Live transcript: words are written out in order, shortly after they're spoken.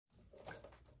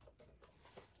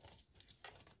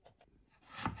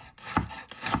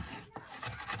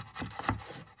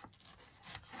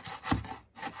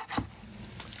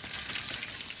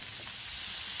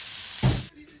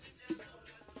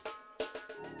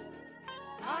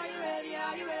Are you ready?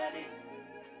 Are you ready?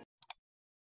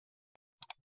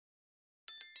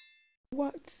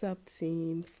 What's up,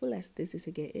 team? Fullest, this is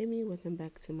again Amy. Welcome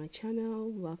back to my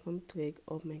channel. Welcome to Egg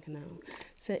of my canal.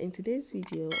 So in today's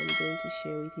video, I'm going to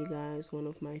share with you guys one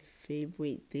of my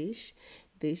favorite dish.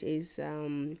 This is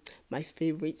my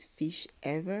favorite fish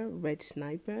ever, red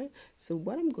sniper. So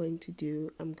what I'm going to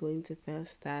do, I'm going to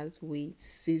first start with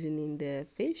seasoning the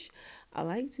fish. I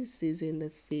like to season the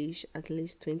fish at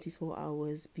least 24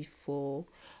 hours before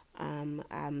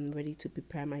I'm ready to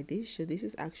prepare my dish. So this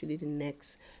is actually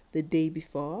the day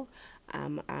before.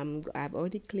 I've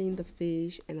already cleaned the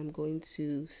fish and I'm going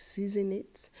to season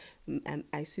it.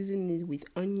 I season it with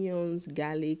onions,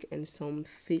 garlic, and some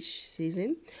fish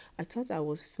season. I thought I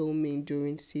was filming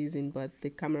during season, but the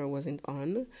camera wasn't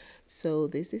on. So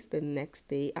this is the next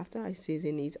day. After I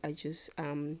season it, I just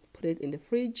put it in the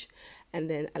fridge and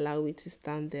then allow it to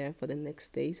stand there for the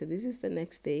next day. So this is the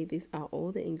next day. These are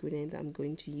all the ingredients I'm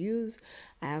going to use.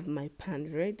 I have my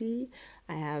pan ready.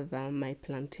 I have my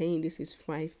plantain. This is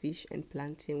fried fish and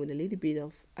plantain with a little bit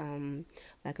of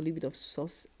like a little bit of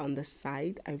sauce on the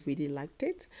side. I really liked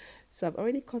it. So I've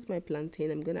already cut my plantain.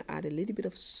 I'm gonna add a little bit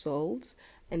of salt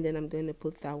and then I'm going to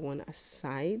put that one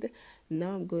aside.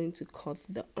 Now I'm going to cut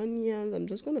the onions. I'm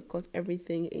just going to cut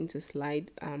everything into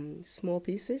small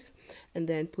pieces and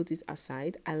then put it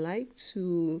aside. I like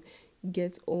to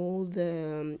get all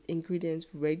the ingredients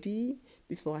ready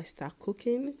before I start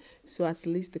cooking, so at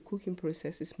least the cooking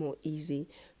process is more easy,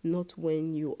 not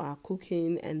when you are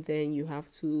cooking and then you have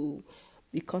to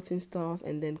be cutting stuff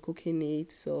and then cooking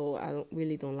it. So I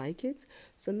don't like it.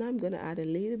 So now I'm going to add a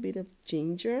little bit of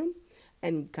ginger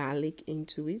and garlic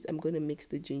into it. I'm going to mix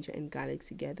the ginger and garlic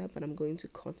together, but I'm going to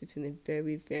cut it in a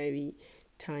very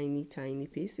tiny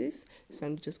pieces. So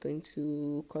I'm just going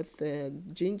to cut the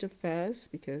ginger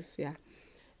first because yeah,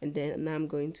 and then now I'm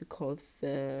going to cut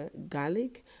the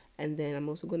garlic, and then I'm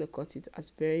also going to cut it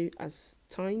as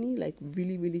tiny, like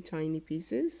really tiny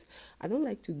pieces. I don't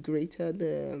like to grate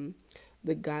the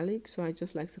garlic, so I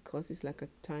just like to cut it like a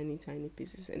tiny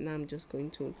pieces. And now I'm just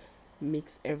going to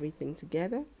mix everything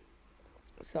together.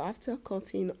 So after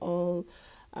cutting all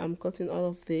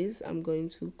of this, I'm going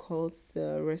to cut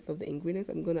the rest of the ingredients.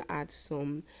 I'm going to add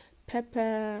some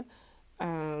pepper,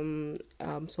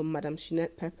 some Madame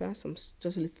Chinette pepper,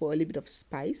 just for a little bit of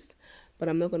spice, but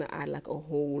I'm not going to add like a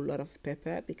whole lot of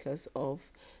pepper because of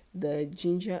the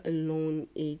ginger alone.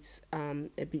 It's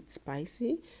a bit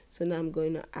spicy. So now I'm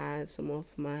going to add some of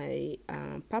my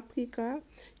paprika.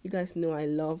 You guys know I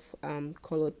love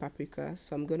colored paprika,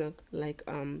 so I'm gonna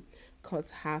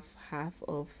cut half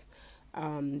of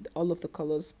all of the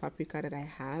colors paprika that I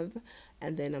have,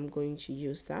 and then I'm going to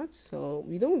use that. So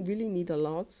we don't really need a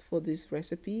lot for this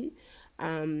recipe.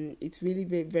 It's really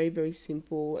very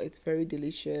simple. It's very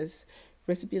delicious.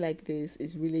 Recipe like this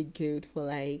is really good for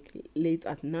like late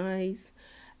at night.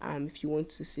 If you want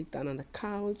to sit down on the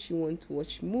couch, you want to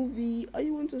watch movie, or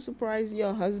you want to surprise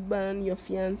your husband, your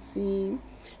fiancé,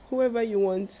 whoever you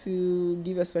want to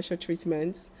give a special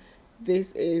treatment,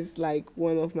 this is like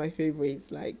one of my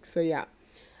favorites. Like, so yeah.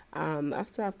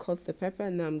 After I've cut the pepper,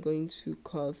 now I'm going to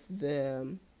cut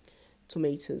the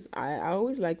tomatoes. I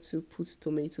always like to put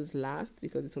tomatoes last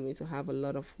because the tomato have a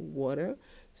lot of water.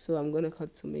 So I'm gonna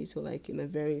cut tomato like in a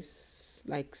very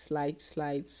like slight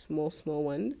small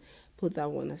one. Put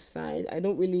that one aside. I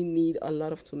don't really need a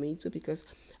lot of tomato because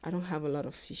I don't have a lot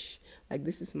of fish. Like,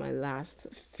 this is my last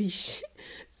fish.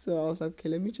 So I was like, okay,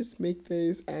 let me just make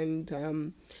this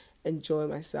and enjoy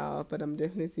myself. But I'm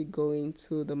definitely going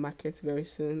to the market very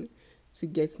soon to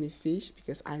get me fish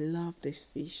because I love this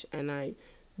fish and I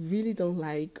really don't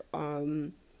like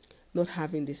not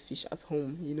having this fish at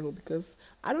home, because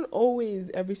I don't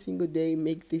always every single day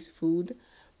make this food,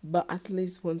 but at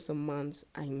least once a month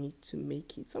I need to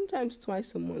make it. Sometimes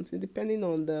twice a month, depending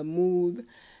on the mood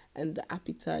and the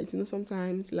appetite.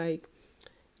 Sometimes like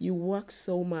you work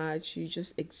so much, you're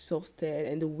just exhausted,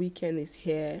 and the weekend is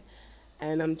here,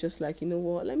 and I'm just like, you know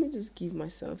what? Let me just give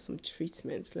myself some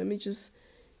treatments. Let me just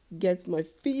get my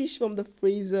fish from the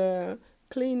freezer,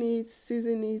 clean it,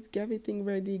 season it, get everything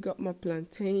ready, got my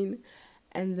plantain,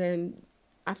 and then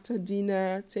after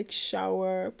dinner, take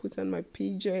shower, put on my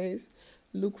PJs,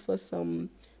 look for some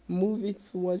movie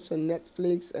to watch on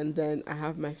Netflix, and then I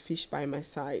have my fish by my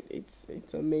side. It's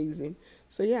amazing.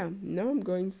 So yeah, now I'm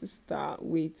going to start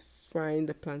with frying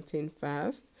the plantain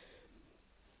first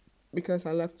because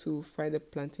I like to fry the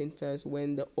plantain first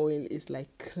when the oil is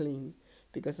like clean,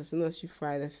 because as soon as you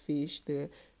fry the fish, the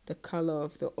color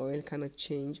of the oil kind of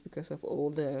change because of all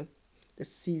the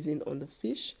season on the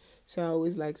fish. So I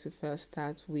always like to first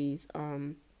start with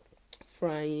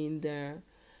frying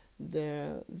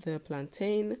the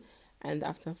plantain, and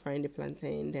after frying the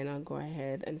plantain, then I'll go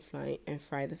ahead and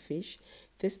fry the fish.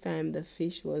 This time the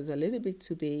fish was a little bit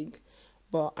too big,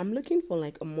 but I'm looking for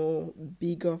like a more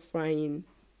bigger frying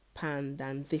pan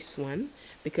than this one,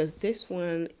 because this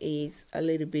one is a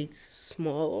little bit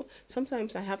small.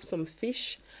 Sometimes I have some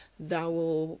fish that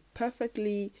will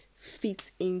perfectly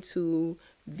fit into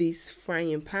this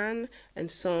frying pan, and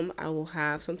sometimes I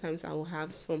will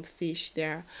have some fish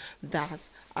there that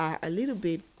are a little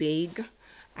bit big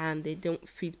and they don't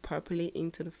fit properly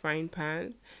into the frying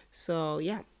pan. So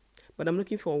yeah, but I'm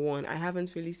looking for one. I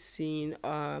haven't really seen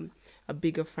a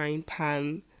bigger frying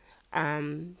pan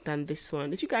than this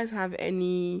one. If you guys have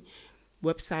any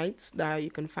websites that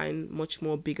you can find much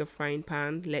more bigger frying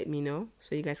pan, let me know,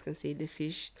 so you guys can see the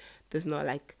fish does not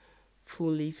like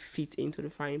fully fit into the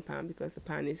frying pan because the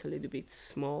pan is a little bit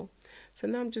small. So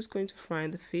now I'm just going to fry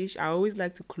the fish. I always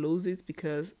like to close it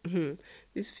because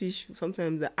this fish,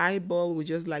 sometimes the eyeball will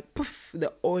just like poof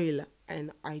the oil,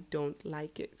 and I don't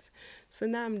like it. So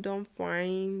now I'm done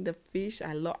frying the fish.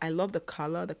 I love the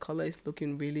color. The color is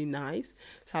looking really nice.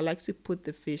 So I like to put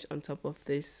the fish on top of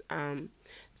this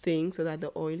thing so that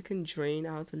the oil can drain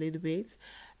out a little bit.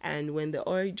 And when the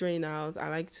oil drain out, I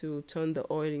like to turn the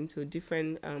oil into a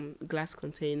different glass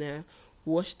container,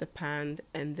 wash the pan,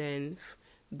 and then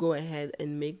go ahead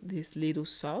and make this little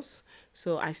sauce.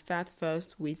 So I start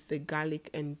first with the garlic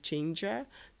and ginger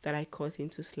that I cut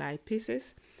into slice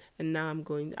pieces, and now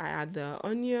I add the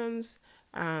onions,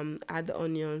 and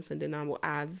then I will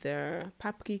add the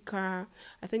paprika.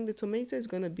 I think the tomato is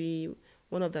going to be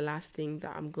one of the last things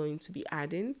that I'm going to be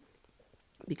adding,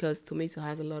 because tomato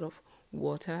has a lot of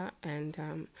water, and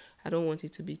I don't want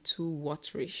it to be too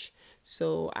waterish.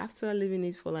 So after leaving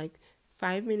it for like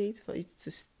 5 minutes for it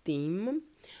to steam,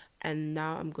 and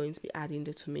now I'm going to be adding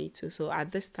the tomato. So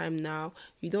at this time now,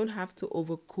 you don't have to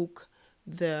overcook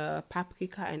the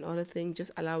paprika and other things.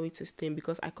 Just allow it to steam,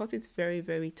 because I cut it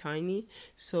very tiny,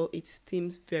 so it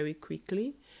steams very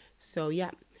quickly. So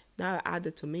yeah, now I add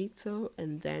the tomato,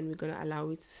 and then we're gonna allow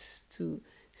it to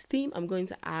steam. I'm going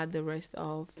to add the rest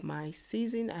of my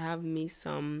seasoning. I have made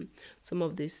some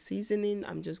of this seasoning.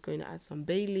 I'm just going to add some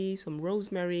bay leaf, some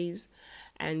rosemaries,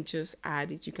 and just add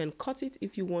it. You can cut it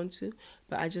if you want to,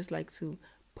 but I just like to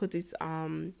put it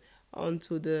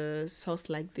onto the sauce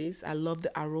like this. I love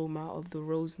the aroma of the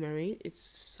rosemary. It's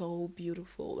so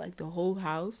beautiful. Like the whole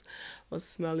house was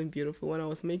smelling beautiful when I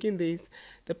was making this.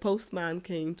 The postman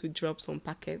came to drop some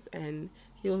packets, and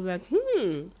he was like,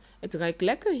 it's like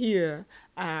lekker here.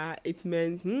 It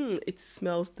meant, it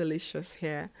smells delicious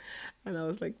here. And I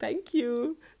was like, thank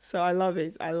you. So I love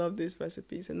it. I love this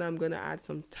recipe. So now I'm going to add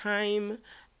some thyme,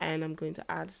 and I'm going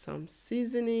to add some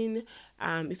seasoning.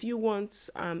 If you want,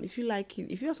 if you like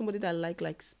it, if you're somebody that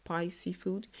like spicy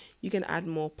food, you can add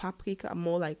more paprika,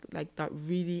 more like that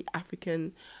really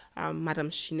African Madame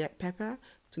Chinette pepper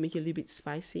to make it a little bit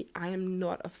spicy. I am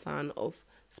not a fan of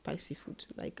spicy food.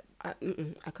 Like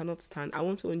I cannot stand. I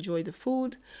want to enjoy the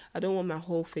food. I don't want my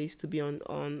whole face to be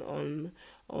on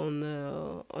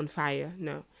fire.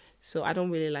 No. So I don't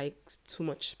really like too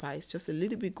much spice. Just a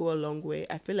little bit go a long way.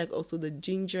 I feel like also the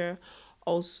ginger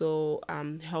also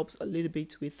helps a little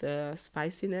bit with the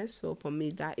spiciness. So for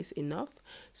me, that is enough.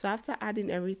 So after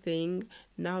adding everything,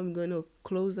 now I'm going to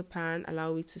close the pan,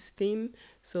 allow it to steam.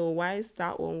 So whilst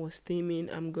that one was steaming,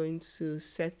 I'm going to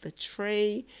set the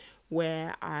tray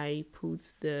where I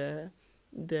put the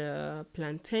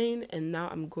plantain, and now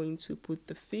I'm going to put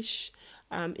the fish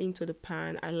into the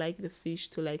pan. I like the fish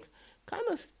to like kind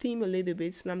of steam a little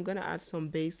bit, so I'm gonna add some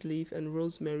bay leaf and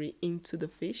rosemary into the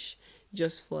fish,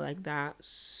 just for like that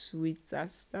sweet,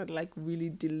 that like really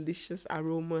delicious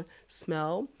aroma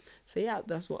smell. So yeah,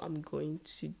 that's what I'm going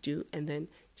to do, and then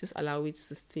just allow it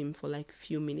to steam for like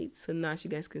few minutes. So now as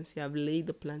you guys can see, I've laid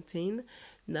the plantain.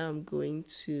 Now I'm going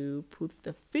to put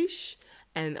the fish,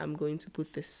 and I'm going to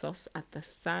put the sauce at the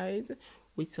side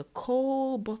with a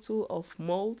cold bottle of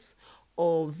malt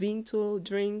or Vimto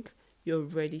drink. You're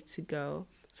ready to go.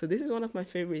 So this is one of my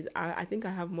favorites. I think I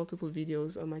have multiple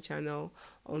videos on my channel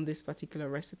on this particular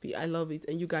recipe. I love it,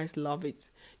 and you guys love it.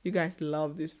 You guys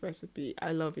love this recipe.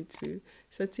 I love it too.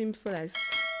 So Team Fullest,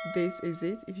 this is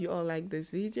it. If you all like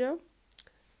this video,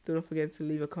 don't forget to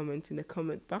leave a comment in the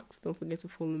comment box. Don't forget to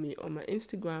follow me on my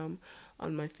Instagram,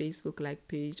 on my Facebook like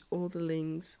page. All the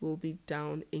links will be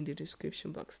down in the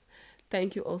description box.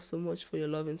 Thank you all so much for your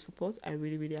love and support. I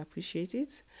really appreciate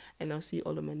it. And I'll see you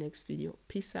all in my next video.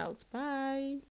 Peace out. Bye.